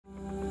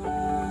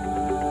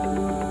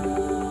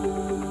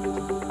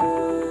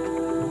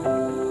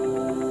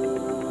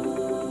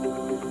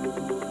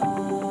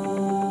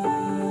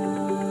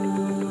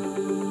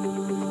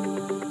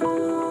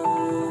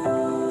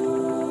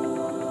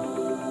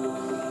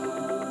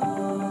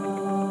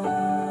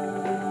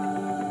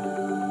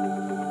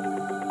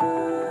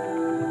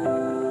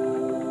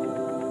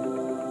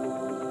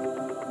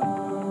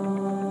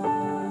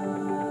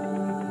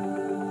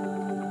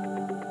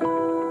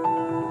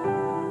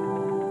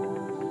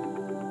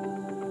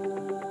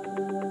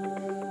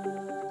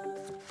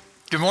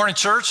Good morning,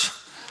 church.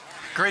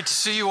 Great to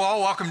see you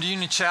all. Welcome to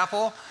Union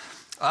Chapel.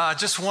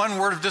 Just one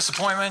word of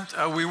disappointment.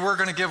 We were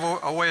going to give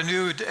away a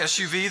new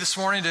SUV this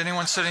morning to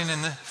anyone sitting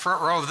in the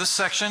front row of this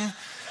section.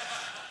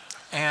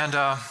 And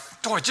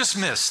just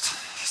missed.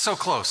 So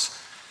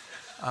close.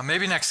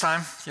 Maybe next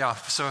time. Yeah,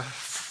 so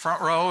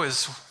front row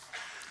is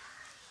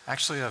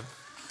actually a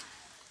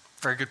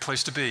very good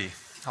place to be.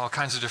 All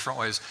kinds of different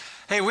ways.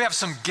 Hey, we have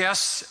some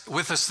guests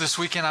with us this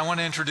weekend I want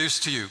to introduce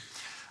to you.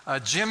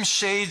 Jim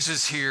Shades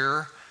is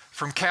here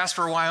from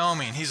Casper,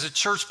 Wyoming. He's a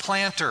church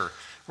planter.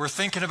 We're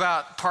thinking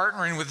about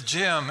partnering with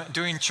Jim,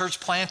 doing church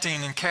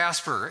planting in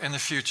Casper in the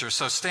future.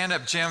 So stand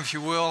up, Jim, if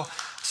you will.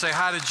 Say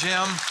hi to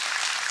Jim.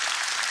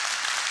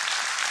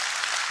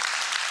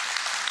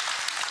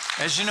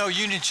 As you know,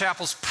 Union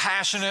Chapel's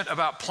passionate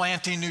about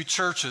planting new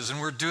churches, and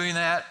we're doing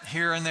that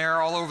here and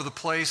there all over the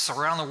place,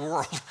 around the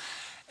world.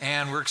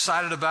 And we're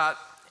excited about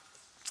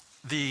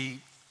the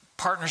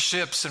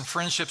partnerships and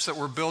friendships that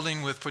we're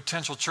building with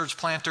potential church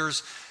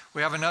planters.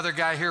 We have another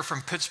guy here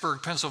from Pittsburgh,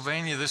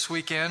 Pennsylvania this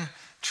weekend.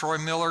 Troy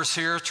Miller's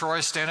here.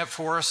 Troy, stand up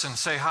for us and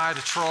say hi to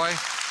Troy.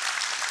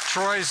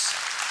 Troy's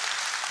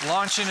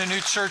launching a new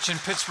church in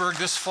Pittsburgh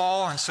this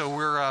fall, and so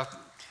we're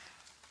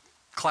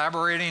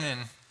collaborating and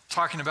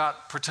talking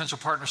about potential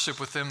partnership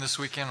with them this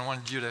weekend. I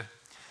wanted you to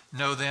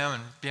know them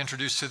and be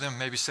introduced to them,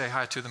 maybe say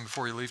hi to them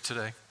before you leave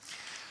today.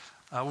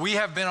 We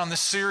have been on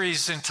this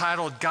series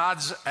entitled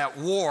God's at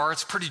War.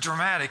 It's pretty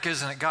dramatic,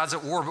 isn't it? God's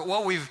at war. But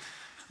what we've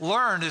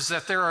learned is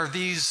that there are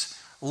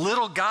these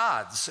little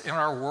gods in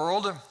our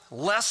world,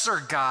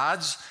 lesser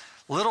gods,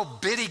 little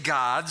bitty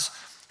gods,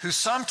 who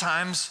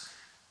sometimes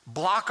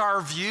block our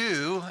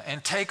view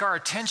and take our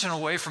attention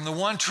away from the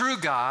one true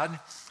God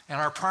and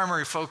our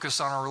primary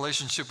focus on our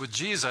relationship with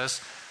Jesus.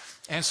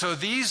 And so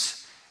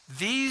these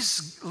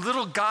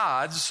little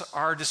gods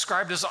are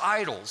described as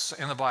idols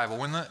in the Bible.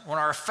 When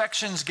our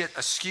affections get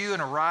askew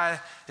and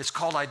awry, it's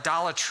called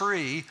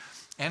idolatry,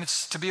 and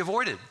it's to be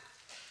avoided.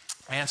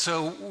 And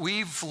so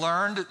we've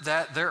learned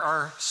that there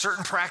are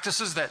certain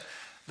practices that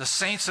the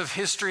saints of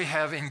history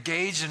have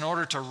engaged in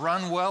order to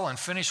run well and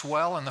finish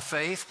well in the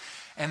faith,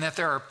 and that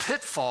there are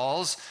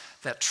pitfalls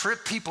that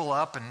trip people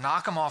up and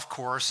knock them off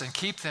course and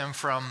keep them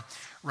from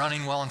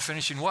running well and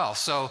finishing well.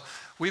 So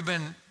we've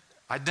been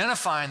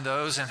identifying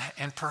those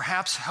and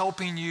perhaps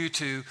helping you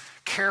to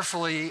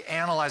carefully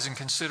analyze and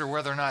consider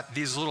whether or not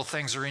these little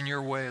things are in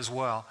your way as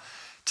well.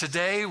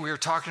 Today we are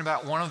talking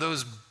about one of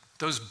those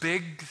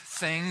big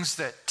things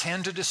that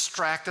tend to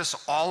distract us.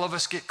 All of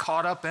us get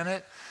caught up in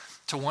it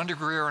to one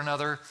degree or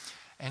another.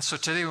 And so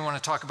today we want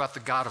to talk about the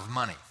God of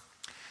money.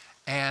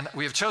 And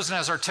we have chosen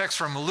as our text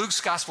from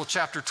Luke's Gospel,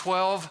 chapter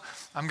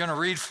 12. I'm going to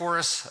read for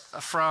us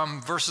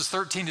from verses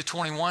 13 to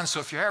 21. So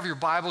if you have your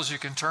Bibles, you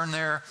can turn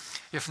there.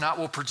 If not,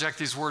 we'll project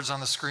these words on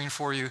the screen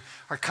for you.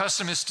 Our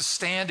custom is to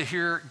stand to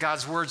hear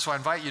God's word, so I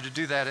invite you to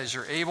do that as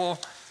you're able.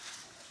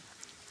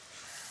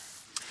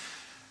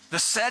 The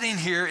setting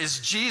here is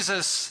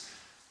Jesus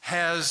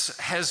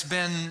has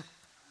been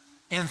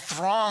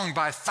enthronged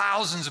by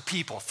thousands of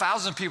people,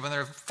 and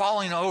they're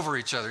falling over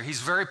each other.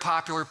 He's very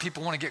popular.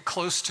 People want to get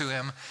close to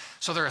him.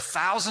 So there are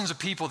thousands of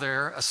people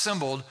there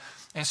assembled.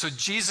 And so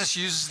Jesus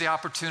uses the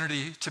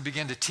opportunity to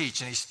begin to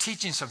teach. And he's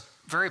teaching some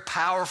very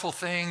powerful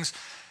things,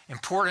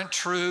 important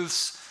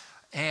truths.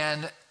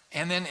 And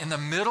then in the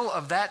middle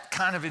of that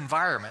kind of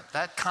environment,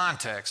 that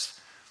context,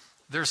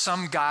 there's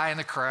some guy in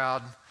the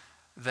crowd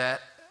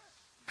that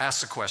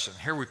asks a question.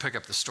 Here we pick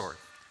up the story.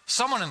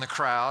 Someone in the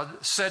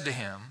crowd said to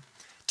him,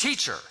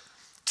 "Teacher,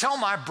 tell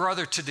my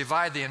brother to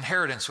divide the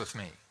inheritance with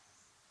me."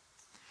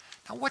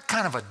 Now, what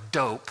kind of a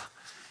dope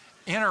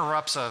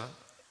interrupts a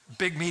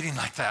big meeting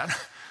like that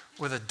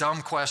with a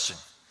dumb question?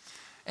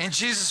 And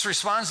Jesus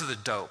responds to the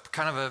dope,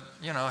 kind of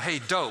a, hey,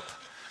 dope,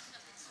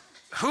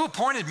 who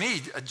appointed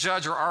me a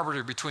judge or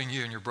arbiter between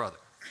you and your brother?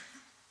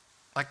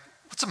 Like,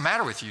 what's the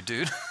matter with you,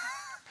 dude?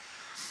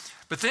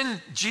 But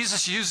then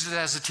Jesus used it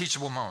as a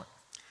teachable moment.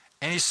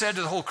 And he said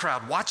to the whole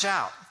crowd, "Watch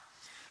out.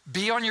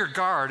 Be on your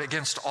guard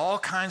against all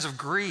kinds of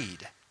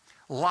greed.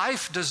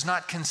 Life does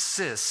not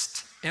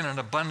consist in an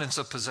abundance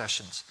of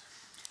possessions."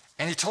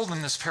 And he told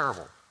them this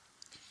parable.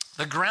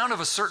 The ground of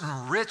a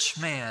certain rich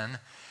man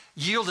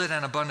yielded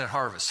an abundant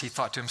harvest. He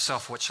thought to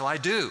himself, "What shall I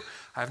do?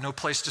 I have no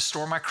place to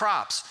store my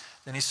crops."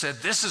 Then he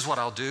said, "This is what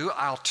I'll do.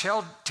 I'll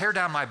tear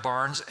down my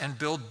barns and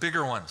build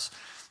bigger ones.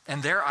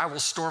 And there I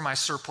will store my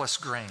surplus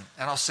grain.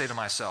 And I'll say to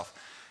myself,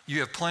 you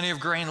have plenty of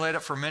grain laid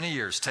up for many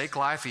years. Take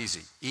life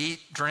easy.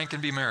 Eat, drink,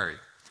 and be merry."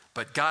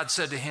 But God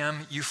said to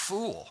him, "You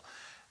fool,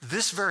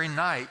 this very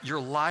night your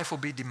life will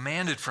be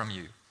demanded from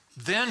you.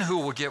 Then who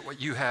will get what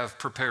you have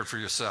prepared for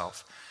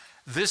yourself?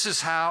 This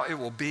is how it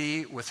will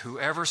be with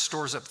whoever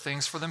stores up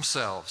things for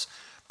themselves,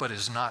 but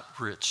is not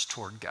rich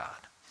toward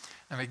God."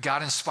 And may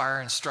God inspire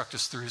and instruct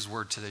us through his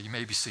word today. You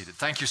may be seated.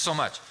 Thank you so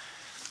much.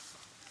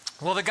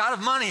 Well, the God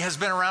of money has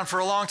been around for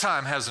a long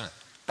time, hasn't it?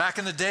 Back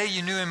in the day,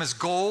 you knew him as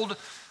gold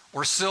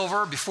or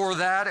silver. Before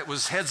that, it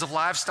was heads of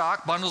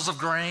livestock, bundles of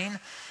grain.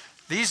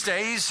 These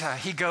days,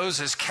 he goes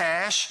as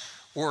cash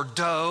or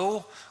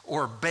dough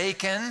or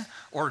bacon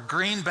or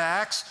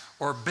greenbacks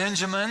or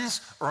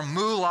Benjamins or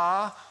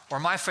moolah or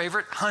my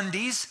favorite,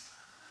 hundies.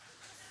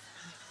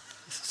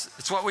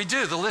 It's what we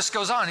do. The list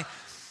goes on.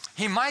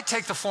 He might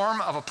take the form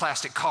of a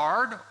plastic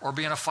card or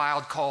be in a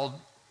file called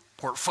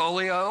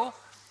portfolio,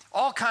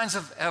 all kinds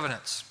of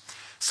evidence.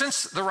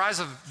 Since the rise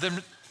of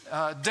the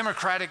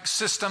democratic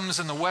systems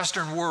in the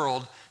Western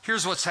world,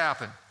 here's what's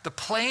happened. The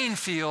playing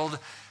field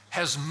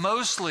has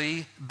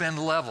mostly been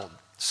leveled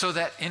so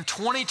that in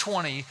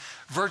 2020,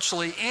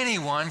 virtually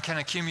anyone can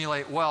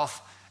accumulate wealth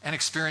and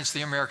experience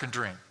the American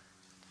dream.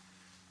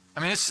 I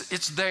mean,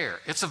 it's there,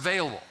 it's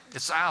available,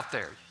 it's out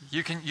there.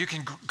 You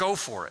can go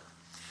for it.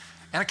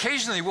 And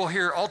occasionally we'll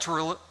hear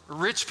ultra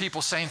rich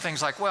people saying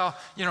things like, well,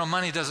 you know,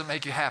 money doesn't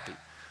make you happy.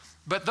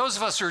 But those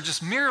of us who are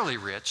just merely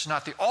rich,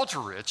 not the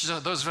ultra rich,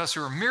 those of us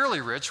who are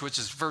merely rich, which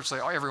is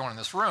virtually everyone in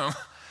this room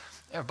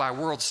by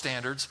world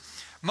standards,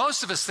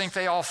 most of us think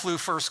they all flew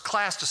first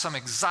class to some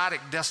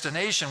exotic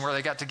destination where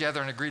they got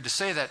together and agreed to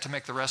say that to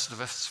make the rest of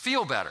us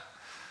feel better.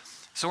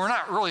 So we're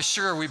not really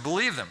sure we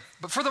believe them.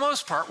 But for the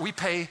most part, we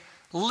pay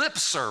lip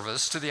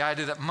service to the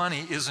idea that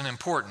money isn't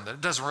important, that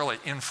it doesn't really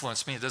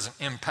influence me, it doesn't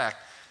impact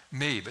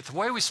me. But the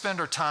way we spend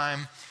our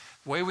time,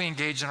 the way we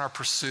engage in our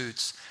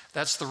pursuits,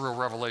 that's the real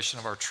revelation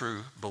of our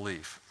true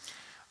belief.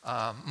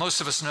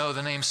 Most of us know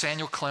the name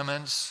Samuel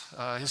Clemens.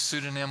 His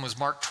pseudonym was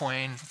Mark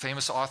Twain,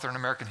 famous author in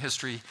American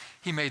history.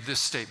 He made this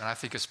statement. I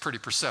think it's pretty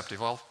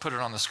perceptive. I'll put it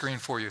on the screen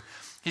for you.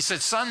 He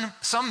said,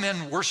 some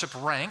men worship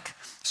rank,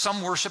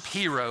 some worship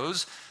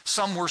heroes,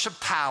 some worship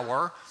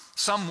power,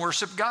 some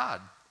worship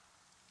God.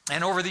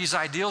 And over these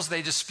ideals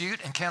they dispute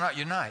and cannot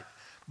unite,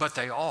 but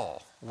they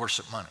all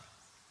worship money.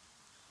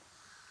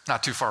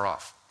 Not too far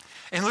off.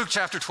 In Luke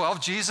chapter 12,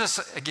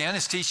 Jesus, again,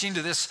 is teaching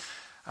to this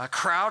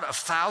crowd of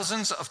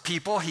thousands of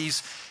people.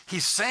 He's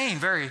saying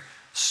very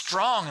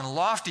strong and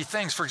lofty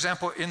things. For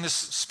example, in this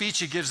speech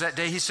he gives that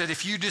day, he said,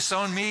 if you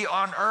disown me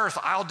on earth,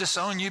 I'll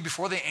disown you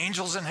before the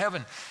angels in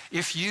heaven.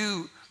 If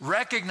you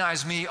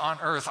recognize me on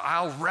earth,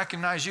 I'll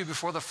recognize you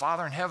before the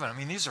Father in heaven. I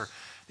mean, these are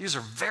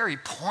very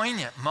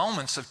poignant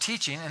moments of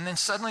teaching. And then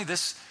suddenly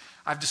this,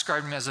 I've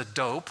described him as a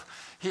dope.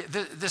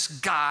 This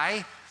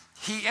guy,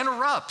 he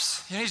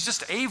interrupts. You know, he's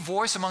just a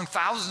voice among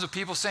thousands of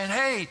people saying,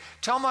 hey,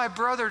 tell my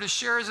brother to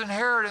share his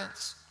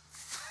inheritance.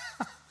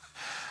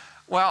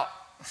 Well,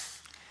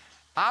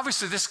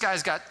 obviously this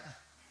guy's got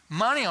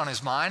money on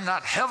his mind,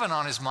 not heaven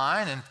on his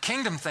mind and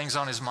kingdom things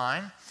on his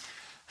mind.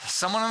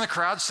 Someone in the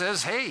crowd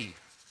says, hey,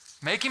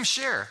 make him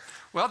share.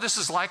 Well, this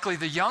is likely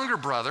the younger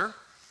brother.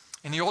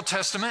 In the Old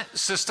Testament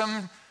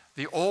system,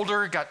 the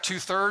older got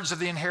 2/3 of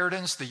the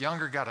inheritance, the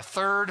younger got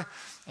 1/3.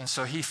 And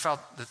so he felt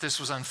that this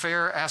was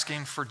unfair,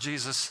 asking for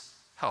Jesus'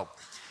 help.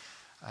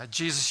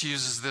 Jesus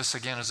uses this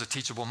again as a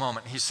teachable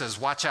moment. He says,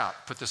 watch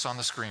out, put this on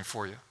the screen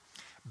for you.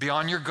 Be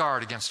on your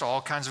guard against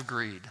all kinds of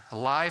greed.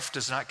 Life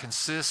does not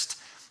consist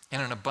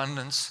in an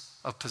abundance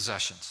of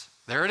possessions.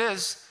 There it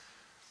is.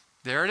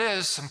 There it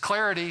is, some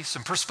clarity,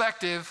 some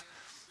perspective.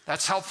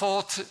 That's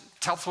helpful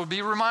to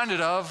be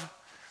reminded of,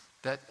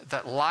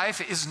 that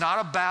life is not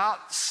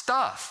about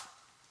stuff.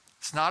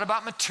 It's not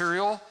about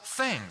material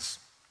things.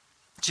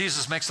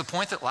 Jesus makes the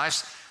point that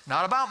life's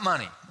not about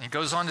money. He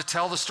goes on to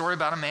tell the story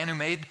about a man who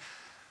made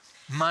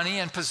money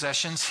and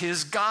possessions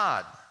his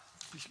God.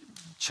 He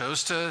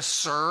chose to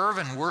serve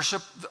and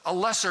worship a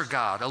lesser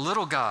God, a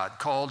little God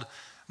called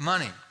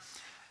money.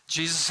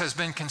 Jesus has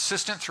been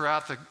consistent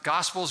throughout the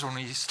Gospels when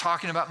he's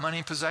talking about money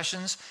and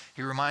possessions.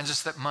 He reminds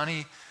us that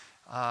money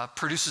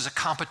produces a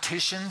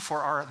competition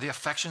for the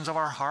affections of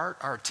our heart,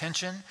 our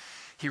attention.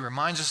 He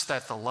reminds us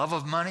that the love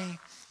of money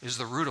is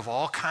the root of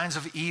all kinds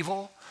of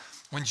evil.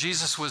 When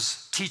Jesus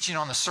was teaching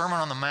on the Sermon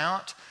on the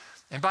Mount,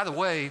 and by the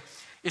way,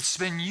 it's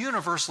been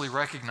universally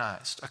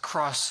recognized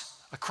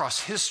across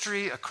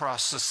history,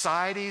 across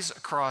societies,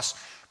 across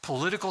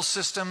political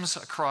systems,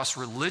 across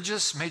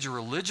major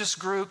religious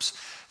groups,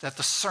 that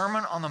the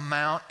Sermon on the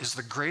Mount is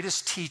the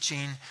greatest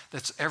teaching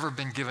that's ever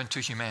been given to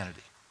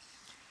humanity.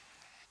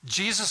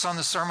 Jesus on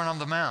the Sermon on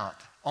the Mount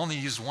only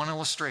used one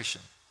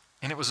illustration,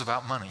 and it was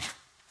about money.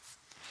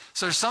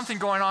 So there's something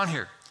going on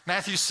here.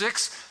 Matthew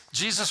 6,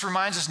 Jesus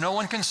reminds us no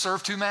one can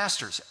serve two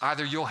masters.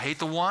 Either you'll hate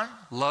the one,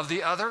 love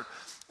the other,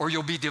 or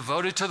you'll be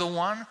devoted to the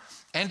one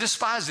and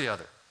despise the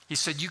other. He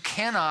said you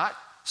cannot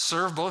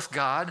serve both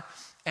God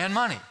and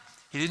money.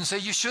 He didn't say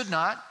you should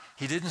not.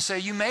 He didn't say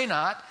you may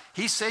not.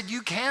 He said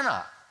you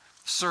cannot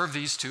serve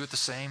these two at the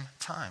same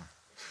time.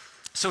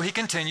 So he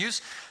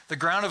continues, the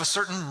ground of a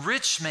certain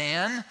rich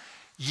man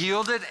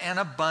yielded an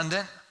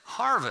abundant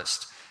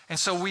harvest. And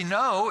so we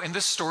know in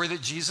this story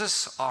that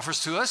Jesus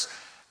offers to us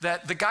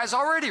that the guy's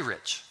already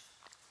rich.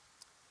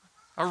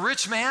 A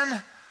rich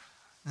man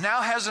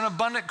now has an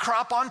abundant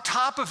crop on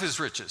top of his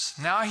riches.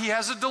 Now he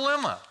has a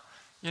dilemma.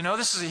 You know,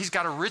 he's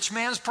got a rich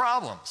man's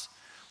problems.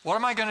 What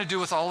am I going to do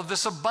with all of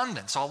this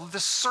abundance, all of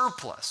this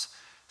surplus?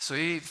 So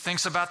he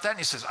thinks about that and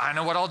he says, I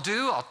know what I'll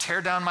do. I'll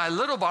tear down my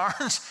little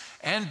barns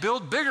and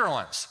build bigger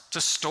ones to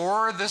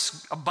store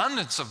this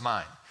abundance of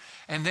mine.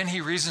 And then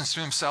he reasons to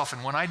himself,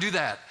 and when I do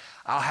that,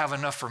 I'll have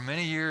enough for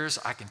many years.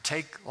 I can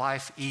take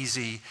life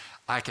easy.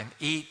 I can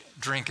eat,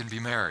 drink, and be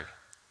merry.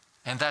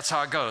 And that's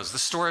how it goes. The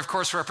story, of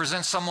course,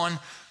 represents someone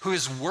who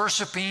is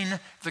worshiping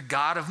the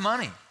god of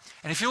money.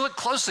 And if you look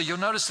closely, you'll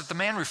notice that the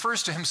man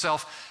refers to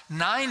himself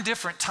 9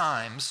 different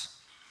times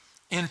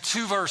in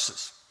 2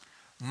 verses.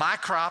 My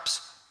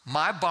crops,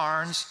 my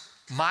barns,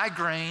 my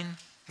grain,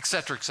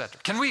 etc., etc.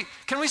 Can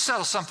we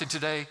settle something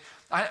today?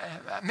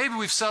 Maybe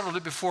we've settled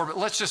it before, but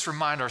let's just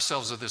remind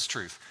ourselves of this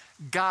truth.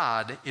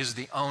 God is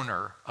the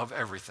owner of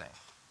everything.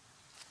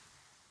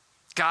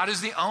 God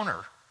is the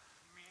owner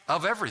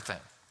of everything.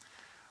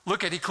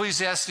 Look at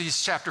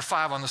Ecclesiastes chapter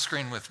 5 on the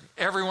screen with me.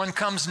 Everyone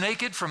comes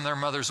naked from their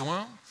mother's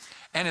womb,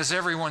 and as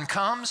everyone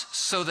comes,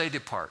 so they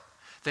depart.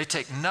 They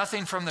take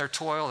nothing from their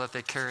toil that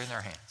they carry in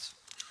their hands.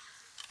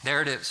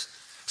 There it is.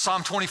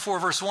 Psalm 24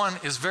 verse 1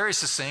 is very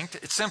succinct.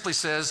 It simply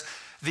says,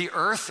 the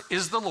earth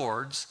is the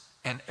Lord's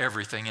and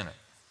everything in it.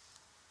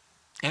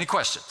 Any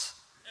questions?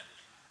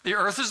 The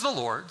earth is the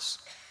Lord's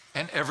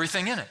and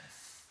everything in it.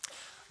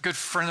 A good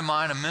friend of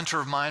mine, a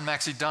mentor of mine,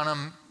 Maxie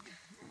Dunham,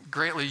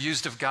 greatly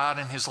used of God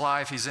in his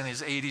life. He's in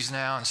his 80s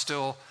now and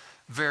still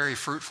very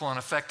fruitful and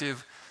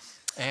effective.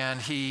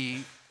 And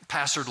he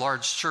pastored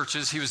large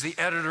churches. He was the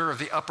editor of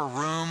the Upper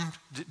Room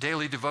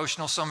daily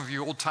devotional. Some of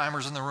you old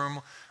timers in the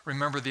room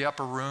remember the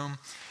Upper Room.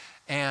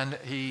 And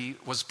he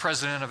was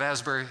president of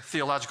Asbury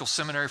Theological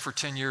Seminary for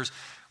 10 years.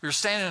 We were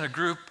standing in a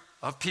group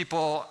of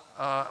people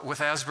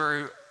with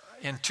Asbury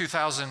in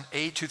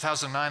 2008,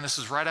 2009. This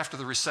is right after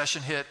the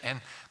recession hit. And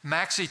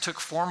Maxie took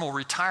formal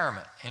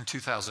retirement in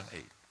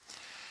 2008.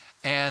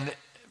 And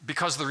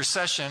because of the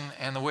recession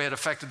and the way it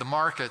affected the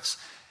markets,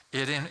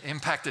 it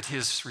impacted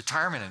his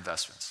retirement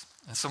investments.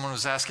 And someone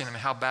was asking him,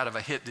 how bad of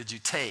a hit did you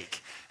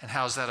take? And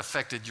how has that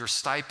affected your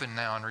stipend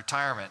now in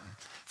retirement? And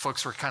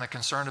folks were kind of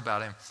concerned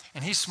about him.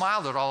 And he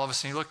smiled at all of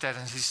us and he looked at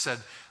it and he said,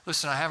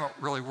 listen, I haven't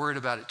really worried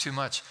about it too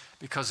much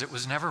because it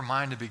was never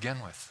mine to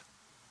begin with.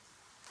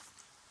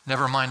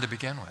 Never mine to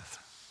begin with.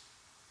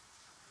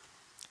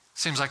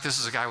 Seems like this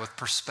is a guy with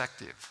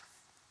perspective.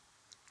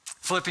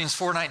 Philippians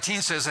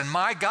 4:19 says, and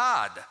my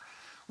God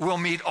will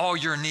meet all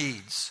your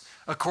needs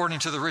according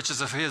to the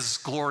riches of his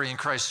glory in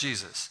Christ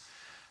Jesus.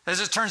 As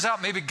it turns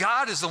out, maybe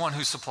God is the one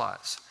who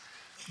supplies.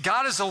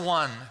 God is the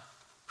one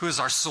who is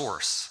our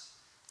source.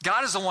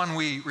 God is the one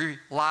we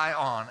rely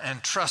on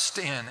and trust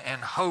in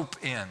and hope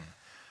in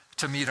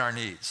to meet our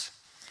needs.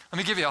 Let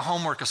me give you a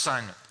homework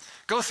assignment.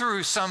 Go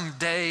through some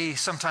day,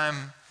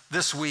 sometime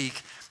this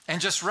week,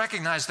 and just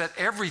recognize that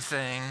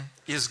everything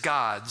is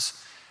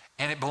God's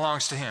and it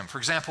belongs to him. For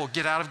example,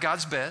 get out of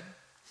God's bed,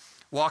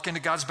 walk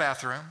into God's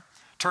bathroom,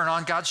 turn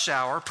on God's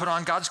shower, put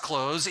on God's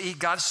clothes, eat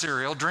God's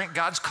cereal, drink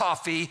God's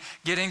coffee,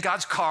 get in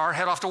God's car,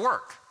 head off to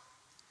work.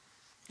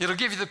 It'll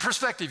give you the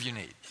perspective you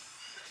need.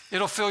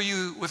 It'll fill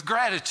you with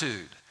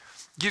gratitude,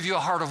 give you a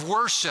heart of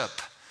worship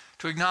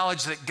to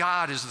acknowledge that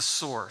God is the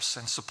source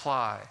and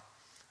supply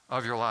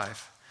of your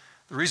life.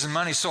 The reason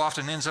money so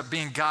often ends up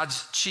being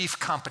God's chief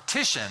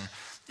competition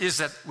is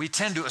that we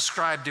tend to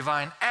ascribe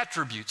divine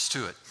attributes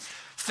to it.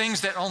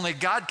 Things that only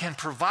God can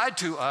provide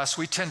to us,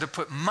 we tend to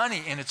put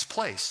money in its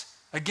place.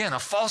 Again, a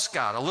false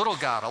God, a little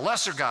God, a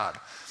lesser God.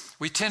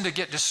 We tend to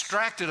get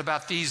distracted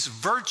about these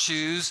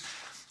virtues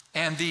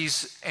and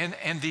these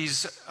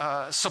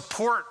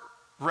support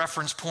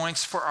reference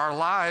points for our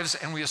lives,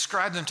 and we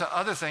ascribe them to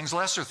other things,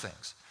 lesser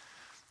things,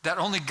 that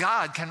only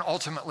God can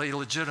ultimately,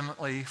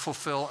 legitimately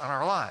fulfill in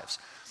our lives.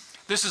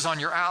 This is on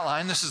your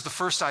outline. This is the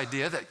first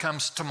idea that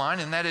comes to mind,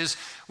 and that is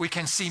we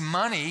can see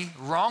money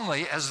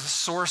wrongly as the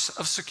source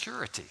of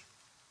security.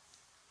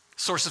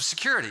 Source of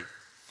security.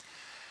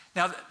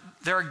 Now,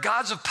 there are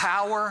gods of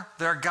power,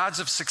 there are gods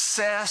of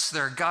success,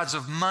 there are gods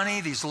of money,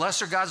 these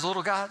lesser gods,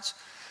 little gods,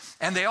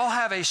 and they all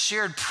have a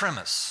shared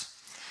premise.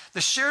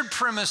 The shared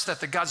premise that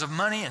the gods of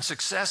money and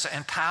success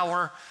and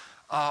power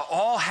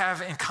all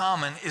have in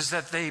common is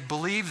that they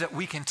believe that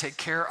we can take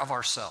care of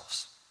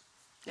ourselves.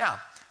 Yeah,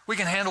 we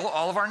can handle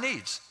all of our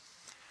needs.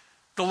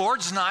 The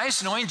Lord's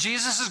nice, knowing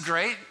Jesus is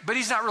great, but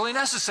he's not really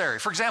necessary.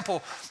 For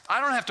example,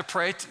 I don't have to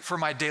pray for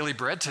my daily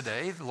bread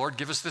today. The Lord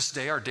give us this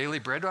day our daily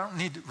bread. I don't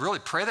need to really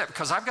pray that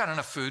because I've got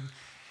enough food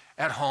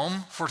at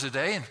home for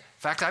today. In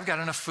fact, I've got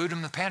enough food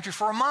in the pantry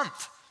for a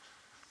month.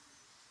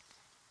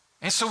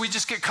 And so we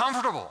just get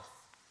comfortable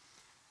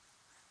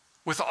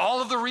with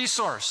all of the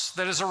resource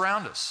that is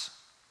around us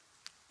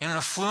in an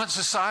affluent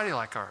society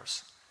like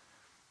ours.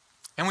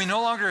 And we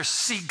no longer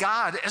see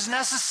God as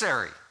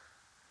necessary.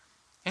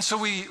 And so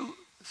we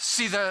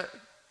see the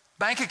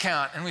bank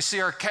account and we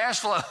see our cash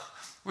flow.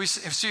 We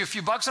see a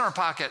few bucks in our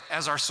pocket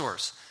as our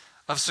source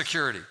of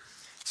security.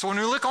 So when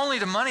we look only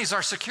to money as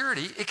our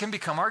security, it can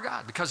become our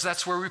God because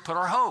that's where we put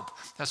our hope.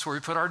 That's where we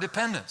put our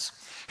dependence.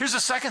 Here's the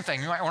second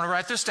thing. You might want to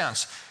write this down.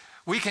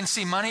 We can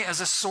see money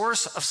as a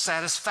source of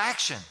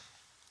satisfaction.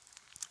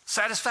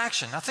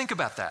 Satisfaction. Now think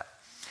about that.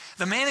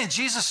 The man in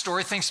Jesus'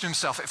 story thinks to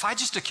himself, if I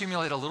just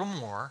accumulate a little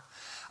more,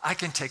 I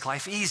can take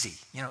life easy.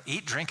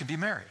 Eat, drink, and be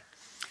merry.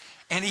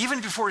 And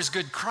even before his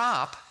good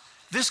crop,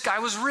 this guy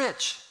was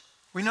rich.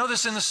 We know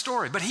this in the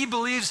story, but he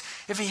believes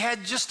if he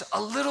had just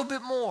a little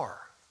bit more,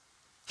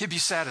 he'd be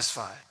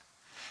satisfied.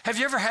 Have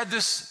you ever had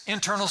this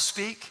internal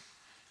speak?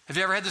 Have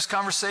you ever had this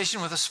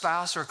conversation with a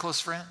spouse or a close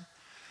friend?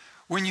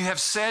 When you have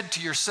said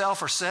to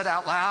yourself or said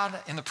out loud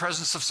in the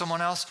presence of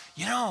someone else,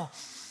 you know,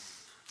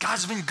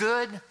 God's been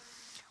good.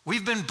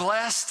 We've been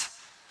blessed.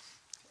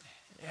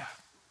 Yeah,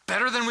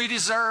 better than we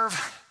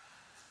deserve,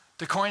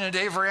 to coin a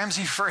Dave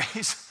Ramsey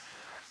phrase.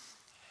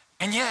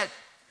 And yet,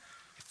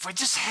 if I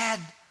just had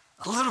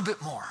a little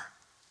bit more,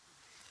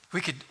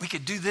 we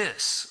could do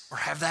this or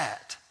have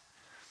that.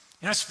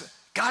 You know,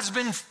 God's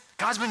been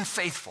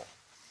faithful.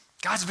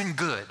 God's been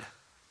good.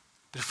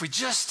 But if we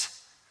just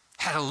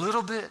had a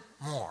little bit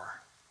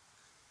more,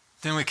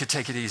 then we could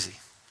take it easy.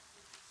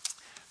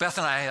 Beth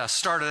and I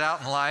started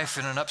out in life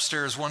in an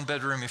upstairs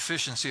one-bedroom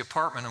efficiency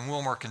apartment in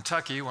Wilmore,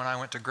 Kentucky when I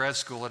went to grad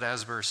school at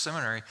Asbury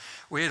Seminary.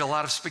 We ate a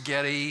lot of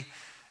spaghetti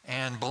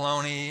and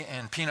bologna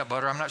and peanut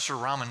butter. I'm not sure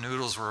ramen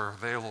noodles were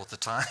available at the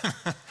time,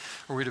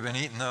 or we'd have been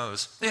eating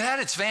those. It had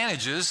its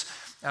advantages.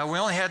 We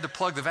only had to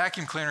plug the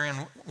vacuum cleaner in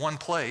one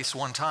place,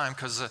 one time,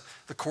 because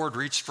the cord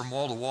reached from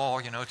wall to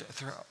wall, you know,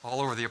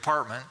 all over the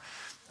apartment.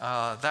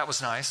 That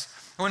was nice.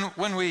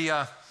 When we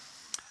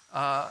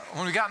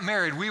got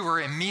married, we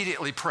were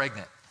immediately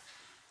pregnant.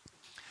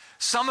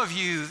 Some of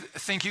you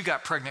think you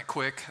got pregnant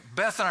quick.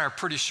 Beth and I are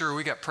pretty sure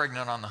we got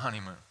pregnant on the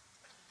honeymoon.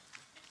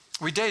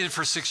 We dated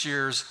for 6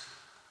 years.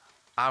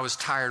 I was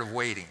tired of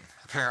waiting,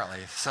 apparently,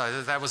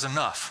 so that was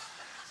enough.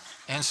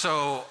 And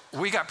so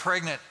we got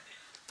pregnant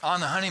on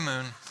the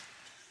honeymoon,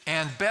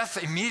 and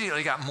Beth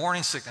immediately got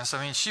morning sickness.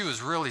 I mean, she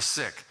was really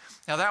sick.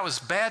 Now, that was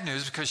bad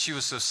news because she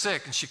was so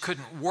sick and she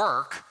couldn't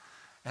work,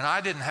 and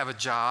I didn't have a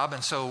job,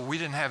 and so we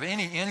didn't have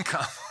any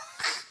income.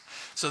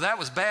 So that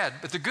was bad.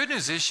 But the good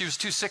news is she was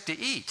too sick to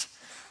eat,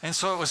 and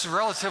so it was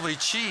relatively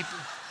cheap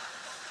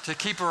to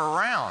keep her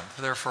around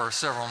there for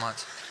several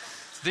months.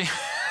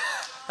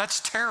 That's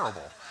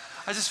terrible.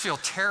 I just feel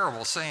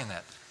terrible saying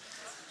that.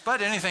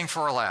 But anything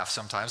for a laugh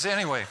sometimes.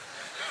 Anyway,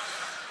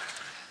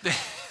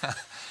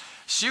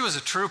 she was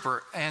a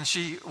trooper, and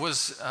she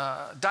was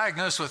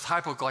diagnosed with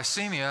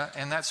hypoglycemia,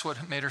 and that's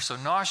what made her so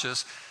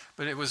nauseous.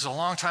 But it was a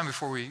long time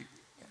before we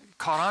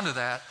caught on to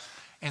that.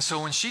 And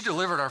so when she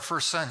delivered our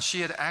first son,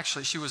 she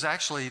was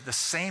actually the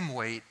same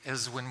weight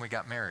as when we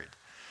got married.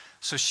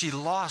 So she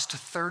lost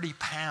 30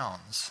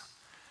 pounds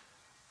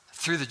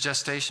through the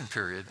gestation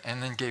period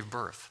and then gave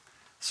birth.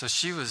 So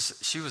she was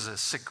a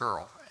sick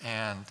girl,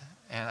 and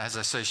as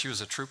I say, she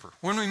was a trooper.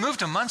 When we moved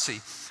to Muncie,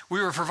 we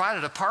were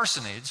provided a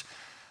parsonage,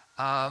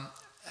 a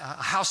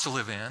house to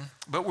live in,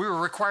 but we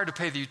were required to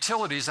pay the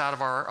utilities out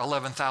of our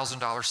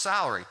 $11,000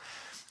 salary.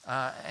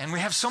 And we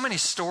have so many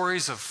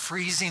stories of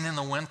freezing in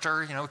the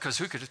winter, you know, because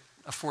who could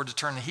afford to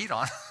turn the heat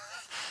on?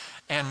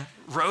 And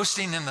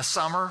roasting in the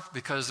summer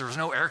because there was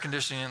no air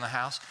conditioning in the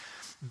house.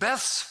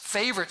 Beth's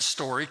favorite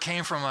story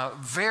came from a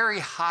very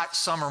hot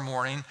summer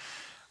morning.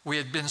 We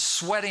had been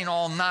sweating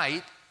all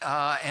night,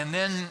 and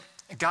then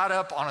got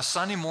up on a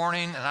Sunday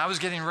morning, and I was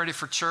getting ready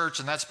for church,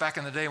 and that's back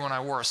in the day when I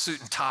wore a suit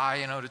and tie,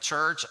 you know, to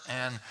church,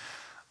 and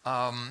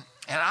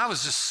I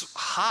was just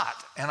hot,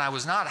 and I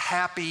was not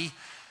happy,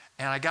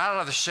 and I got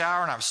out of the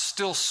shower, and I was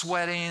still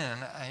sweating,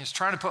 and I was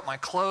trying to put my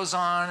clothes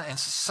on, and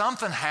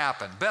something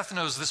happened. Beth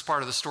knows this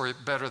part of the story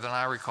better than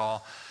I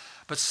recall,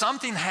 but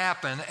something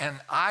happened, and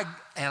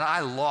I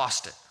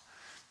lost it,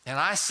 and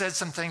I said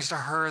some things to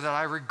her that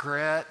I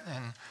regret,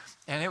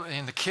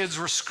 and the kids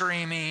were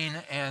screaming,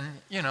 and,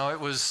 you know, it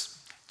was,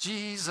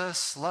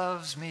 Jesus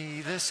loves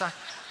me,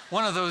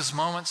 one of those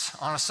moments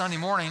on a Sunday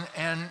morning,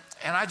 and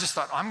I just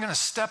thought, I'm going to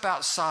step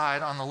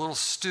outside on the little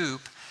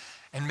stoop,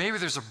 and maybe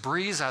there's a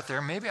breeze out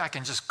there, maybe I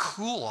can just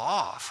cool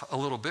off a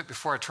little bit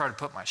before I try to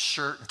put my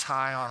shirt and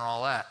tie on and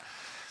all that.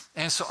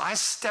 And so I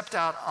stepped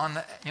out on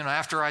the, you know,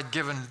 after I'd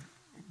given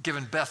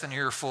Beth an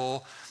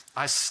earful,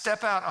 I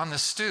step out on the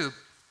stoop,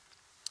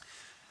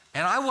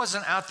 and I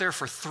wasn't out there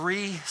for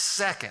 3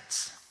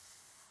 seconds.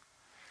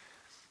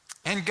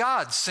 And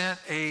God sent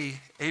a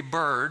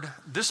bird.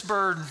 This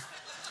bird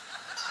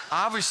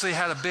obviously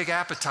had a big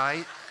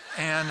appetite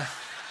and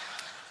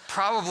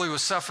probably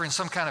was suffering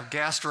some kind of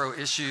gastro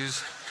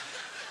issues.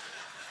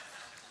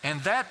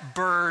 And that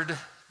bird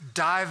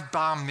dive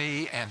bombed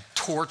me and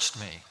torched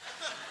me.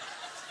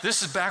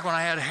 This is back when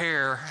I had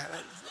hair.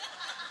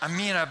 I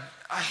mean, a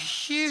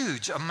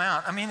huge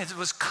amount. I mean, it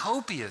was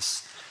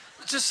copious.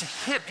 It just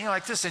hit me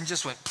like this and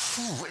just went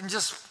poof, and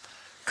just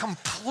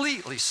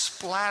completely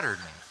splattered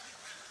me.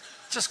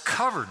 Just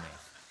covered me.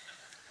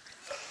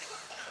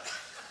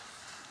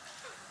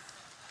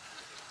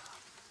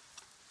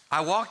 I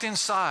walked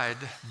inside.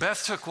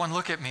 Beth took one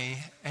look at me,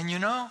 and you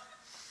know,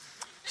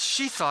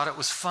 she thought it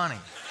was funny.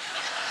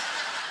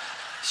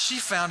 She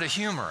found it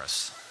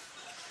humorous.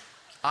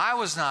 I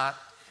was not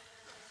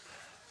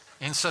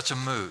in such a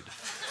mood.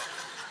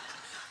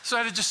 So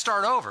I had to just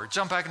start over,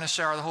 jump back in the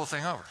shower, the whole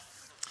thing over.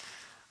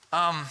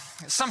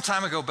 Some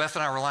time ago, Beth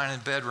and I were lying in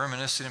bed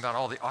reminiscing about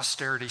all the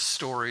austerity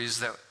stories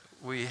that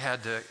we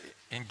had to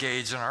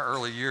engage in our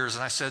early years.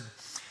 And I said,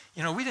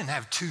 you know, we didn't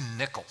have 2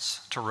 nickels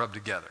to rub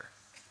together.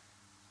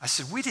 I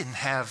said, we didn't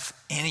have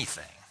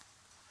anything.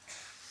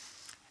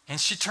 And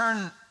she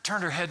turned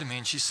her head to me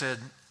and she said,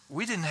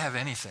 we didn't have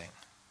anything,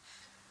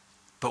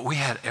 but we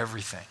had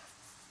everything.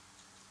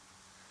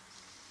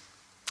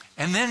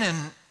 And then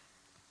in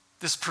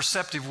this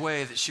perceptive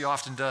way that she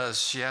often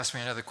does, she asked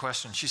me another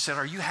question. She said,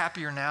 are you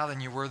happier now than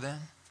you were then?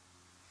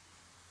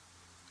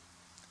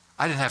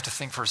 I didn't have to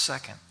think for a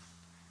second.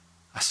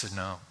 I said,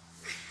 no.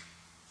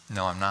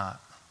 No, I'm not.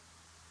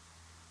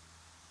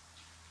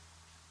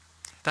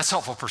 That's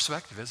helpful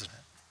perspective, isn't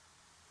it?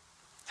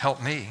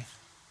 Help me.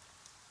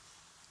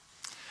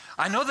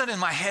 I know that in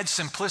my head,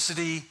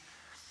 simplicity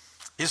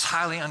is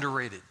highly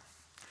underrated.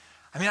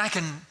 I mean, I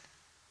can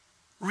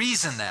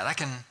reason that. I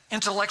can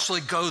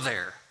intellectually go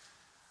there.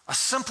 A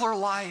simpler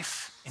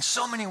life, in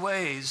so many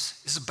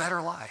ways, is a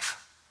better life.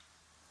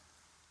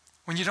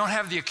 When you don't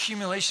have the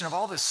accumulation of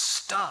all this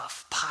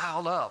stuff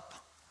piled up.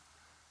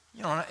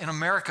 You know, in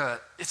America,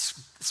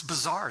 it's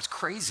bizarre, it's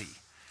crazy.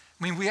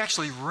 I mean, we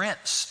actually rent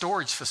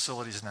storage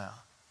facilities now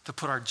to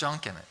put our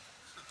junk in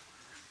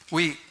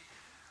it.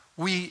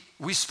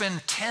 We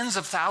spend tens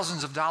of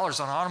thousands of dollars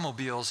on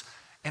automobiles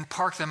and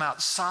park them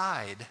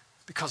outside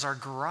because our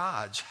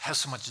garage has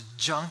so much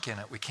junk in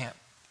it we can't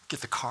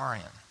get the car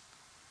in.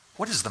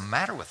 What is the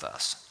matter with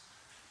us?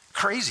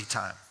 Crazy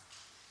time.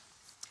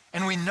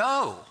 And we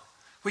know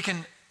we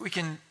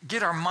can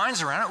get our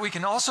minds around it. We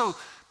can also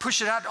push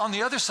it out on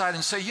the other side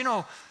and say, you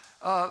know,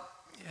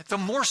 the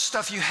more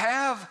stuff you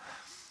have,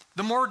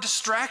 the more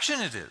distraction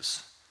it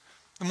is.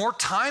 The more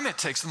time it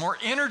takes, the more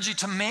energy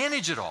to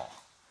manage it all.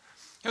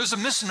 It was a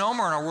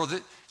misnomer in our world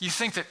that you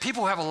think that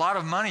people who have a lot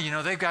of money, you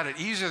know, they've got it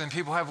easier than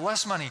people who have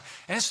less money.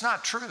 And it's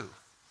not true.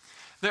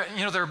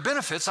 There are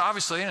benefits,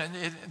 obviously, and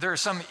there are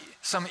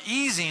some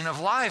easing of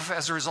life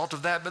as a result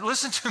of that. But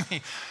listen to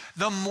me,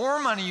 the more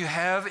money you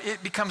have,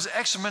 it becomes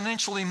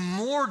exponentially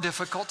more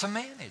difficult to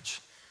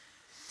manage.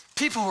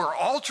 People who are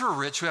ultra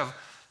rich, who have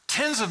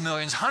tens of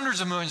millions,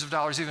 hundreds of millions of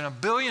dollars, even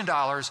 $1 billion,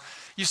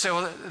 you say,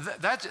 well,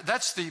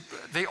 that's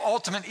the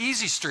ultimate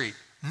easy street.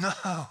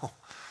 No.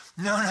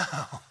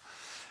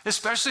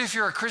 Especially if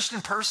you're a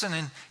Christian person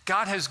and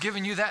God has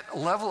given you that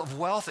level of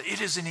wealth, it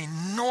is an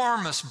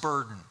enormous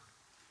burden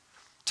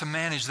to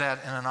manage that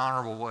in an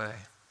honorable way.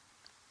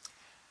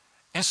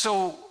 And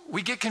so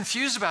we get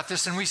confused about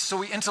this, and we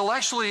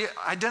intellectually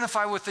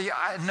identify with the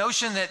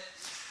notion that,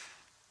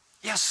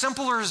 yeah,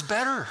 simpler is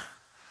better.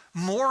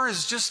 More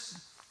is just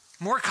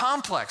more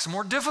complex,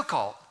 more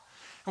difficult.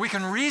 And we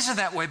can reason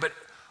that way, but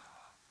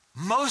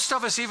most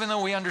of us, even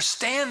though we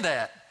understand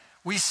that,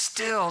 we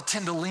still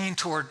tend to lean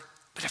toward,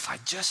 but if I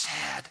just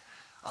had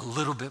a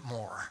little bit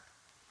more,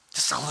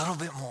 just a little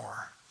bit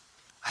more,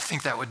 I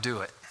think that would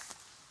do it.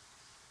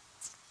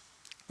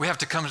 We have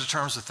to come to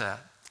terms with that.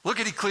 Look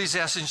at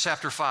Ecclesiastes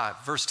chapter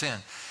 5, verse 10.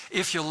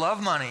 If you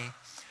love money,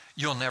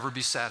 you'll never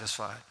be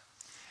satisfied.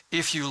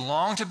 If you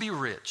long to be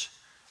rich,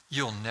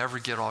 you'll never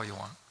get all you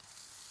want.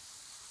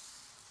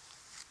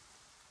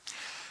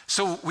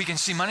 So we can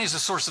see money as a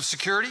source of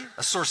security,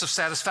 a source of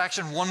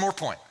satisfaction. One more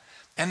point,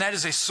 and that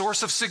is a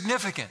source of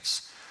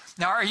significance.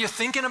 Now, are you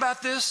thinking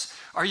about this?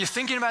 Are you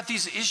thinking about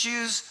these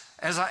issues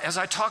as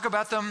I talk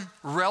about them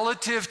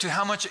relative to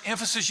how much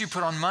emphasis you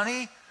put on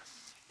money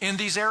in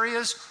these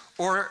areas?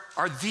 Or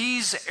are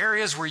these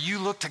areas where you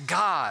look to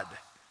God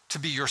to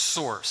be your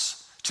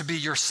source, to be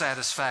your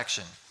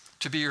satisfaction,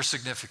 to be your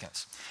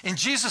significance? In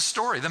Jesus'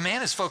 story, the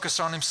man is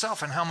focused on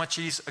himself and how much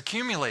he's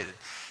accumulated.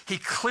 He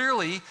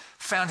clearly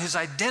found his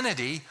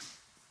identity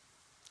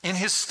in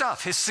his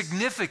stuff, his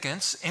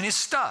significance in his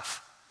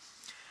stuff.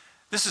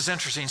 This is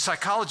interesting.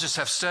 Psychologists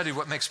have studied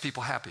what makes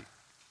people happy.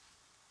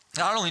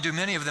 Not only do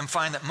many of them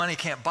find that money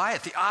can't buy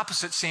it, the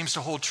opposite seems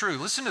to hold true.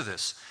 Listen to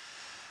this.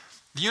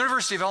 The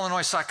University of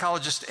Illinois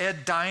psychologist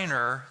Ed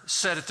Diner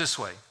said it this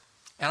way,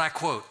 and I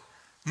quote,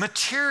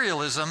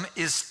 "Materialism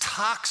is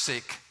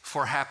toxic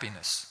for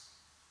happiness."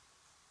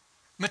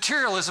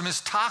 Materialism is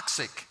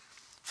toxic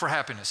for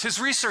happiness. His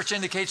research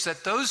indicates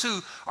that those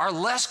who are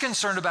less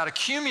concerned about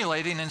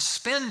accumulating and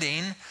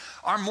spending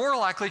are more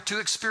likely to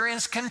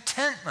experience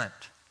contentment.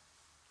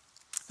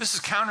 This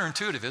is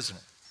counterintuitive, isn't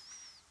it?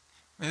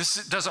 I mean, this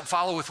doesn't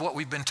follow with what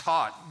we've been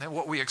taught,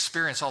 what we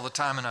experience all the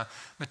time in a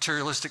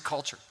materialistic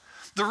culture.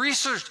 The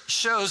research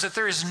shows that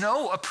there is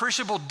no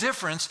appreciable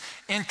difference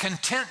in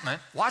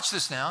contentment, watch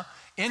this now,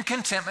 in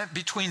contentment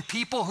between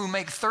people who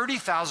make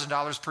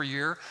 $30,000 per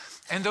year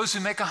and those who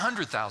make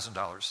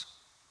 $100,000.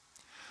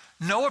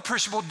 No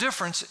appreciable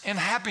difference in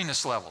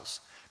happiness levels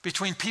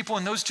between people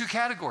in those two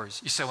categories.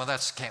 You say, well,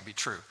 that can't be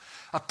true.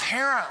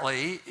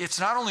 Apparently, it's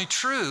not only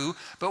true,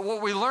 but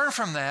what we learn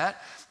from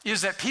that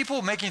is that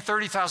people making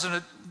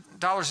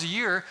 $30,000 a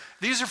year,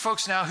 these are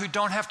folks now who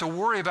don't have to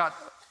worry about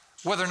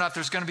whether or not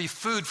there's going to be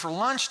food for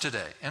lunch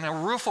today and a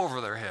roof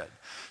over their head.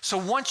 So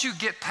once you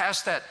get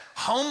past that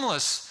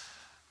homeless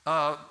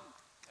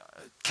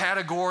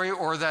category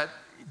or that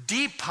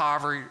deep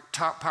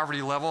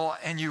poverty level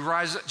and you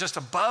rise just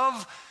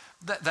above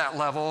that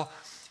level,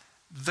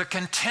 the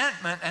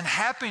contentment and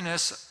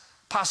happiness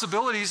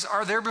possibilities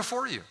are there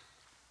before you.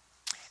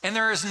 And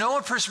there is no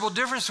appreciable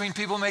difference between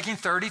people making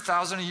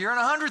 $30,000 a year and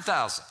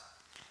 $100,000.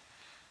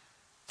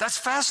 That's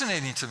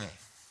fascinating to me.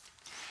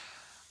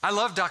 I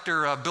love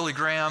Dr. Billy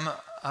Graham.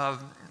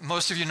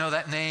 Most of you know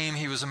that name.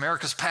 He was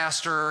America's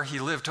pastor. He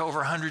lived to over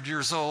 100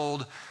 years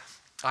old.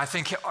 I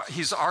think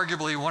he's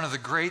arguably one of the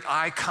great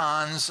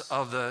icons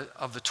of the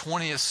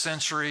 20th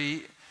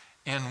century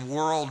in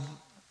world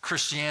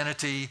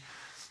Christianity.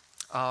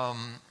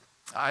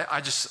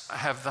 I just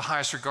have the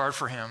highest regard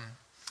for him.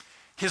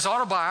 His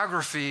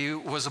autobiography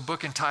was a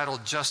book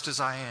entitled Just As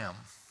I Am,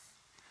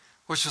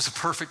 which was a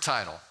perfect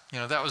title. You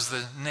know, that was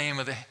the name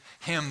of the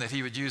hymn that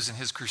he would use in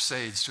his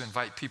crusades to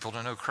invite people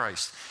to know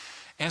Christ.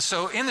 And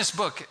so in this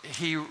book,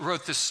 he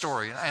wrote this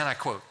story, and I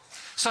quote,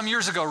 "Some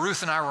years ago,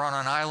 Ruth and I were on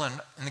an island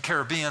in the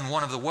Caribbean.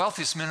 One of the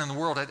wealthiest men in the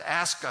world had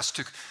asked us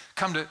to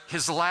come to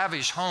his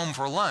lavish home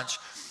for lunch.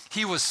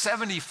 He was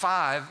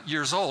 75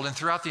 years old, and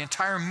throughout the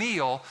entire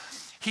meal,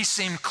 he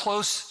seemed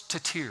close to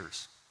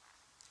tears.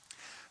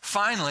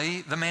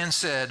 Finally, the man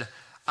said,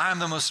 'I am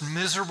the most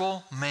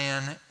miserable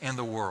man in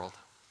the world.'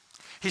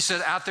 He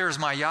said, 'Out there is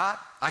my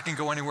yacht. I can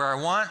go anywhere I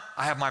want.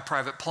 I have my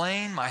private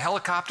plane, my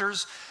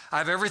helicopters. I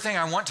have everything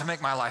I want to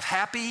make my life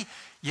happy,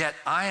 yet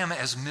I am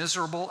as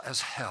miserable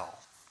as hell.'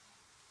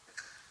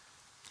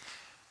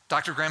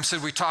 Dr. Graham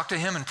said, 'We talked to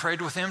him and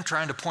prayed with him,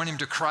 trying to point him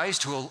to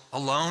Christ, who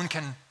alone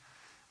can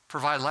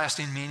provide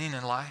lasting meaning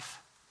in life.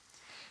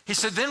 He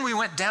said, then we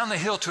went down the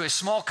hill to a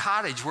small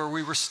cottage where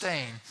we were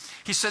staying.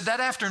 He said, that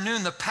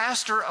afternoon, the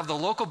pastor of the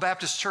local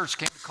Baptist church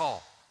came to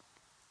call.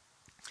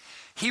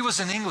 He was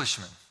an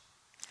Englishman,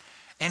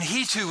 and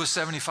he too was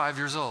 75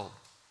 years old,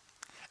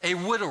 a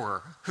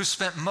widower who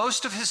spent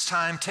most of his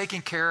time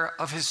taking care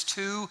of his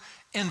two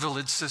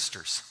invalid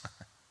sisters.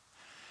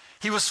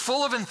 He was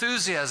full of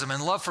enthusiasm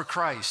and love for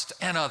Christ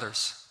and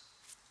others.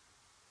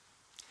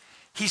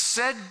 He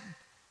said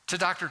to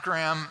Dr.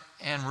 Graham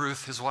and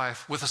Ruth, his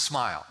wife, with a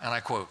smile, and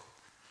I quote,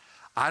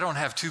 I don't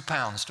have 2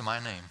 pounds to my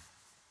name,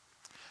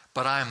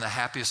 but I am the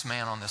happiest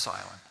man on this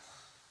island.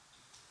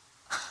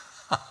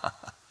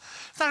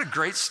 Isn't that a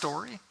great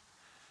story?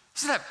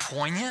 Isn't that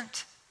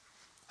poignant?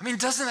 I mean,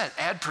 doesn't that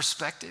add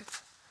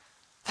perspective?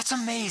 That's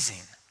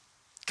amazing.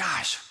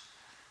 Gosh,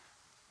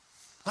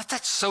 let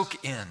that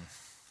soak in.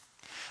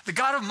 The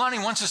God of money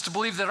wants us to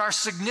believe that our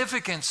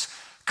significance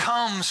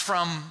comes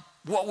from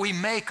what we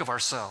make of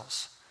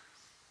ourselves.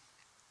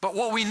 But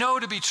what we know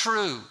to be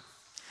true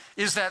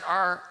is that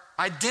our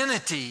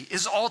identity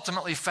is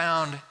ultimately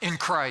found in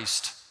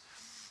Christ.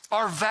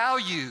 Our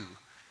value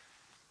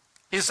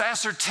is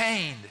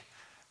ascertained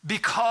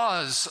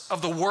because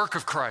of the work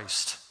of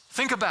Christ.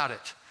 Think about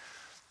it.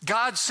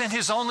 God sent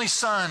his only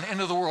son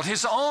into the world,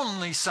 his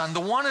only son, the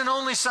one and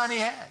only son he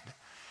had,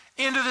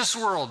 into this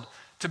world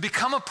to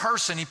become a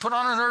person. He put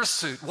on an earth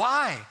suit.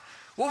 Why?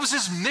 What was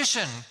his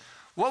mission?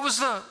 What was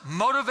the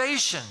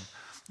motivation?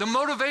 The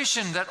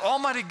motivation that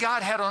Almighty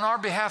God had on our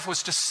behalf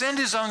was to send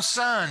his own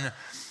son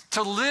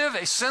to live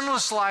a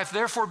sinless life,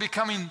 therefore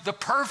becoming the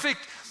perfect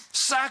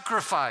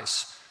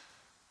sacrifice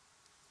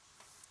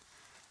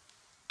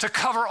to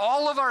cover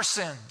all of our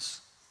sins.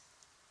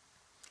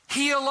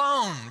 He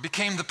alone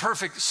became the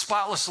perfect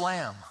spotless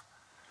lamb.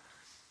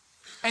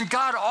 And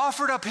God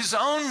offered up his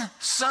own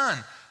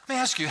son. Let me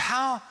ask you,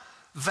 how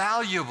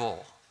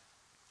valuable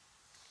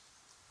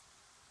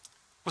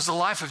was the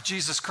life of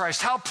Jesus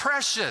Christ? How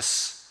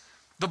precious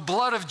the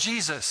blood of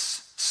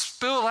Jesus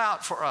spilled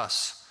out for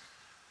us.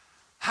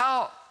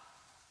 How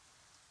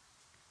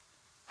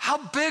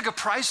big a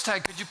price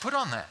tag could you put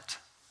on that?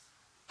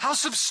 How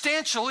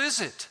substantial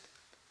is it?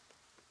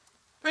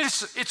 I mean,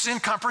 it's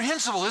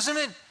incomprehensible, isn't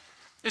it?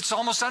 It's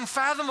almost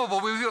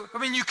unfathomable. I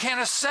mean, you can't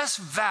assess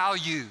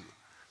value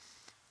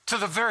to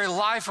the very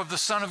life of the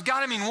Son of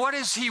God. I mean, what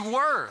is he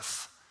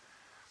worth?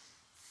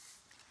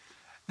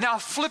 Now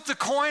flip the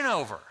coin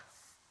over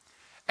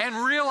and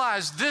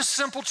realize this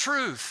simple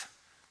truth.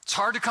 It's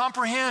hard to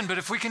comprehend, but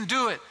if we can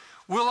do it,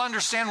 we'll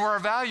understand where our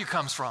value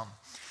comes from.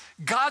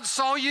 God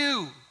saw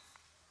you.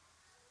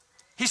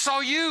 He saw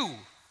you.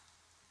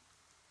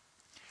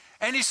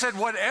 And he said,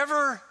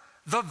 whatever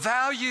the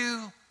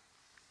value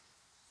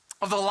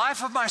of the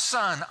life of my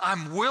son,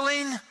 I'm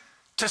willing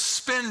to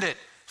spend it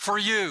for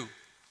you.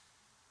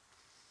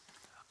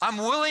 I'm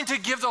willing to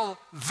give the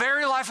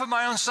very life of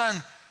my own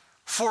son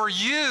for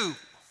you,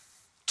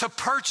 to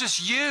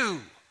purchase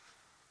you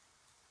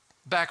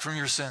back from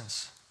your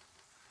sins.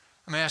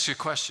 Let me ask you a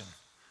question.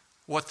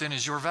 What then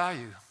is your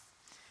value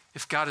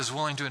if God is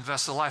willing to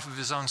invest the life of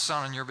his own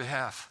son on your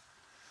behalf?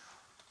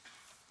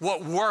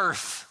 What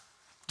worth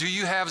do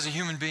you have as a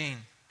human being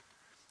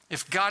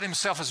if God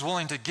himself is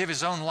willing to give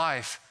his own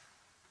life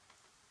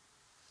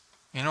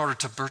in order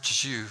to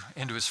purchase you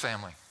into his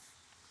family?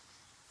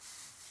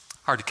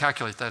 Hard to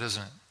calculate that,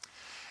 isn't it?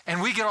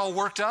 And we get all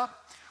worked up.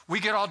 We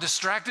get all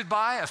distracted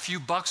by a few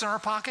bucks in our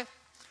pocket,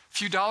 a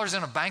few dollars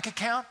in a bank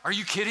account. Are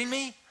you kidding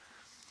me?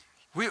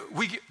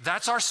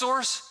 That's our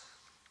source?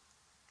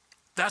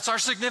 That's our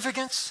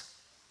significance?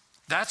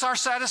 That's our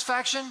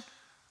satisfaction?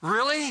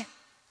 Really?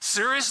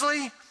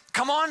 Seriously?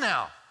 Come on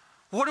now.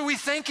 What are we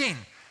thinking?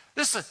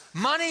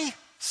 Money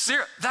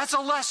That's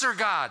a lesser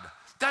God.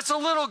 That's a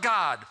little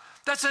God.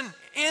 That's an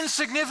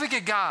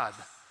insignificant God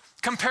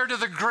compared to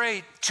the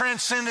great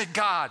transcendent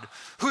God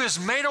who has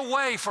made a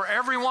way for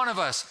every one of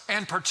us,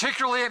 and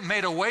particularly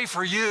made a way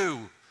for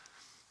you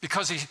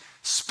because he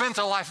spent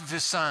the life of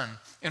his son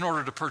in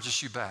order to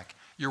purchase you back.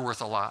 You're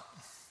worth a lot.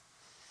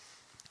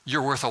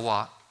 You're worth a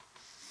lot.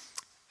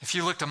 If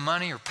you look to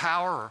money or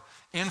power or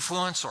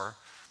influence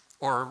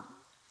or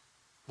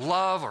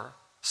love or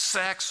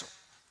sex, or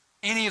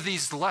any of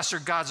these lesser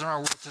gods in our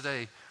world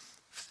today,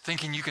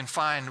 thinking you can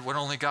find what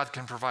only God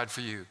can provide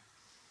for you,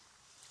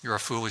 you're a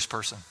foolish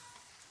person.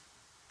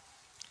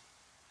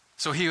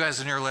 So he who has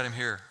an ear, let him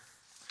hear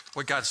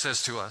what God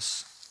says to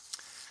us.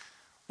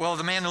 Well,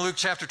 the man in Luke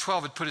chapter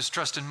 12 had put his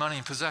trust in money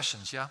and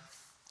possessions, yeah?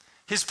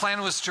 His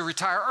plan was to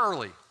retire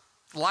early.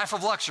 Life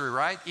of luxury,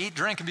 right? Eat,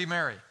 drink, and be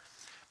merry.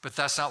 But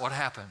that's not what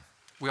happened.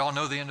 We all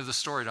know the end of the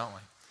story, don't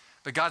we?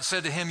 But God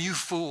said to him, you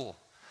fool,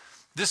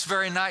 this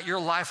very night your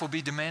life will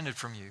be demanded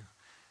from you.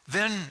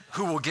 Then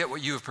who will get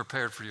what you have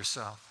prepared for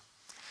yourself?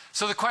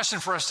 So the question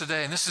for us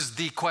today, and this is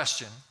the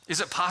question, is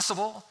it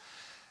possible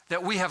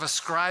that we have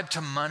ascribed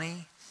to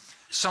money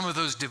some of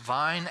those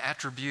divine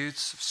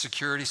attributes of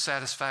security,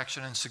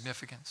 satisfaction, and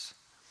significance?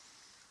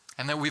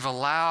 And that we've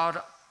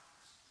allowed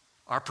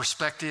our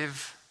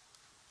perspective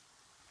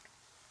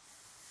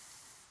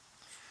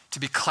to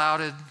be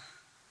clouded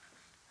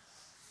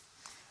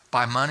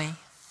by money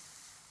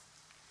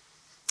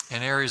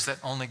in areas that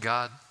only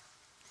God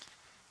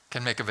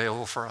can make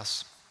available for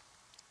us.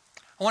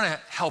 I want to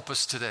help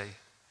us today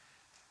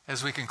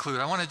as we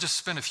conclude. I want to just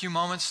spend a few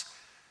moments,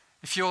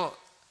 if you'll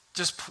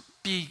just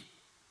be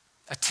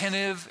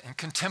attentive and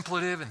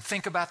contemplative and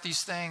think about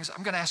these things.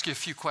 I'm going to ask you a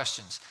few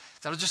questions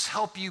that'll just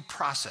help you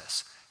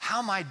process. How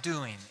am I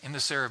doing in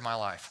this area of my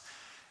life?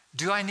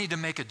 Do I need to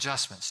make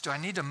adjustments? Do I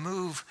need to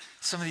move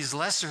some of these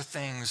lesser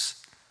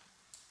things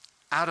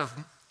out of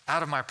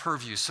my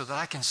purview so that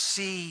I can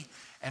see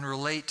and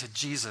relate to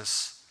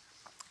Jesus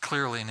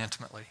clearly and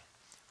intimately?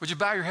 Would you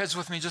bow your heads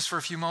with me just for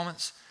a few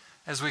moments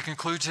as we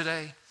conclude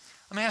today?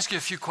 Let me ask you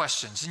a few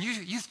questions, and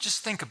you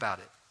just think about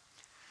it.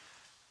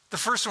 The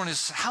first one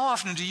is, how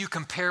often do you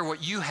compare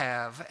what you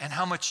have and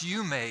how much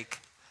you make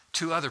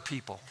to other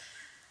people?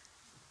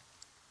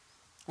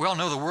 We all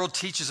know the world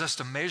teaches us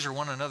to measure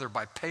one another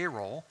by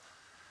payroll.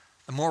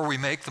 The more we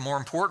make, the more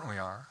important we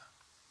are.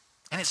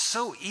 And it's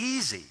so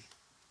easy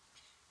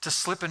to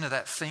slip into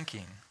that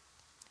thinking.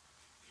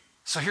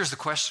 So here's the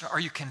question. Are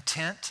you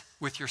content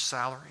with your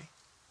salary?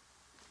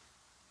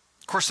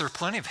 Of course, there are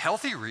plenty of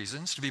healthy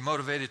reasons to be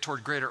motivated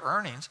toward greater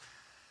earnings,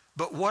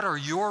 but what are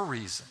your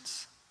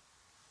reasons?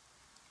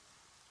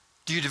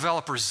 Do you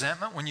develop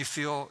resentment when you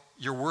feel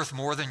you're worth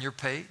more than you're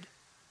paid?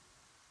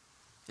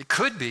 It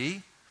could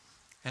be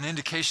an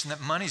indication that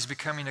money's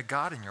becoming a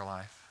god in your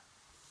life.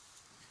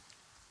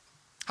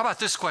 How about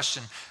this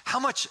question? How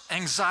much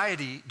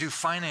anxiety do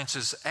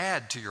finances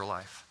add to your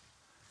life?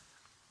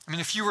 I mean,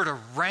 if you were to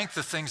rank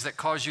the things that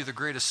cause you the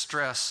greatest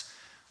stress,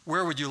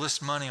 where would you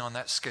list money on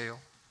that scale?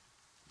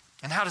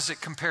 And how does it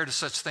compare to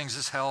such things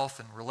as health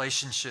and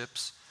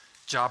relationships,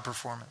 job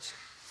performance?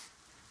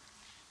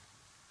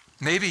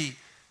 Maybe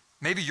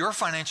your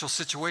financial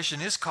situation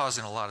is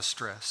causing a lot of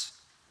stress.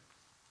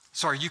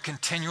 So are you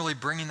continually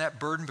bringing that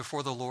burden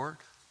before the Lord?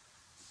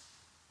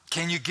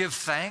 Can you give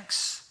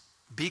thanks,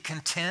 be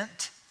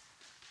content,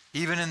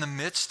 even in the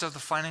midst of the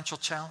financial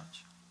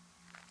challenge?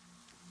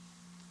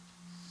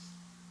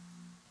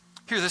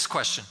 Hear this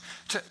question.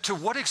 To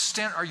what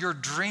extent are your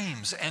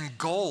dreams and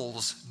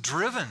goals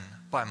driven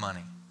by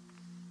money?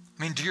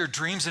 I mean, do your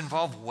dreams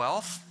involve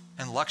wealth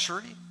and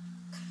luxury?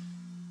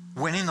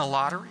 Winning the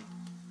lottery?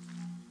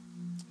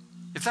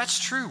 If that's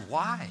true,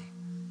 why?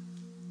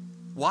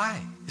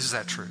 Why is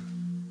that true?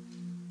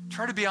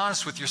 Try to be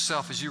honest with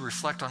yourself as you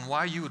reflect on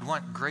why you would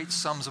want great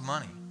sums of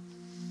money.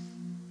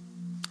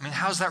 I mean,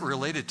 how's that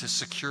related to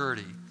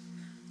security,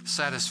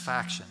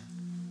 satisfaction,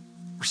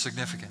 or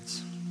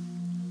significance?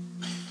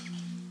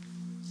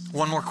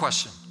 One more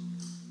question.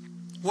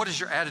 What is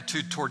your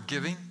attitude toward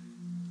giving?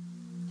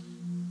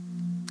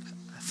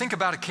 Think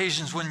about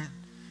occasions when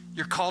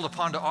you're called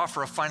upon to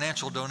offer a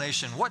financial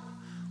donation.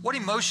 What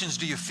emotions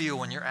do you feel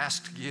when you're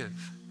asked to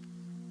give?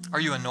 Are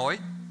you annoyed?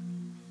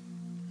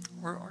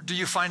 Or do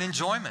you find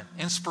enjoyment,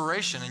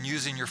 inspiration in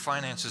using your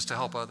finances to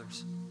help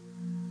others?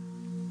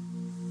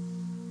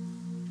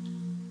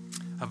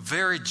 A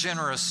very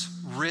generous,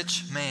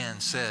 rich man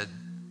said,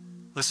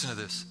 listen to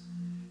this,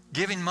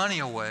 giving money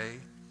away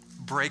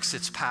breaks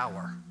its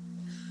power.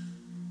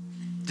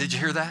 Did you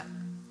hear that?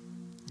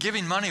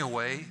 Giving money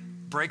away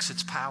breaks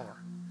its power.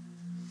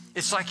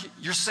 It's like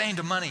you're saying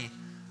to money,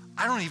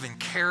 I don't even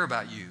care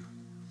about you.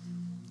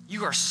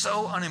 You are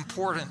so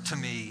unimportant to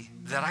me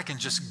that I can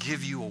just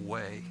give you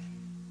away.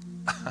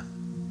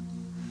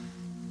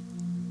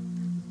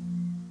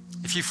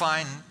 If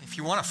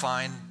you want to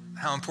find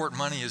how important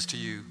money is to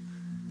you,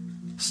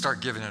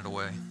 start giving it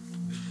away.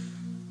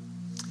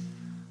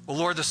 Well,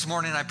 Lord, this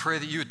morning I pray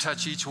that you would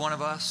touch each one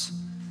of us.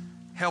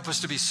 Help us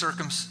to be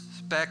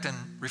circumspect and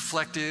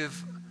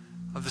reflective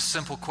of the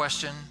simple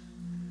question,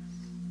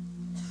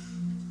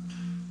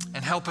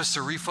 and help us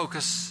to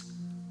refocus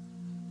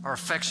our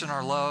affection,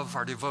 our love,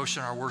 our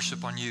devotion, our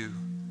worship on you.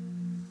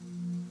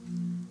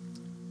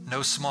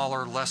 No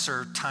smaller,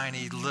 lesser,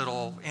 tiny,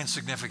 little,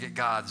 insignificant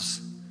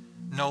gods,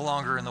 no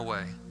longer in the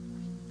way.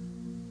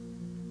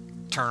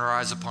 Turn our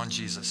eyes upon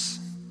Jesus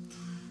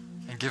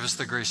and give us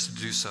the grace to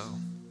do so.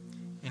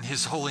 In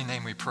his holy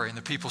name we pray. And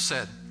the people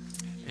said,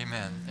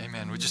 amen,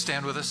 amen. Would you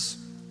stand with us?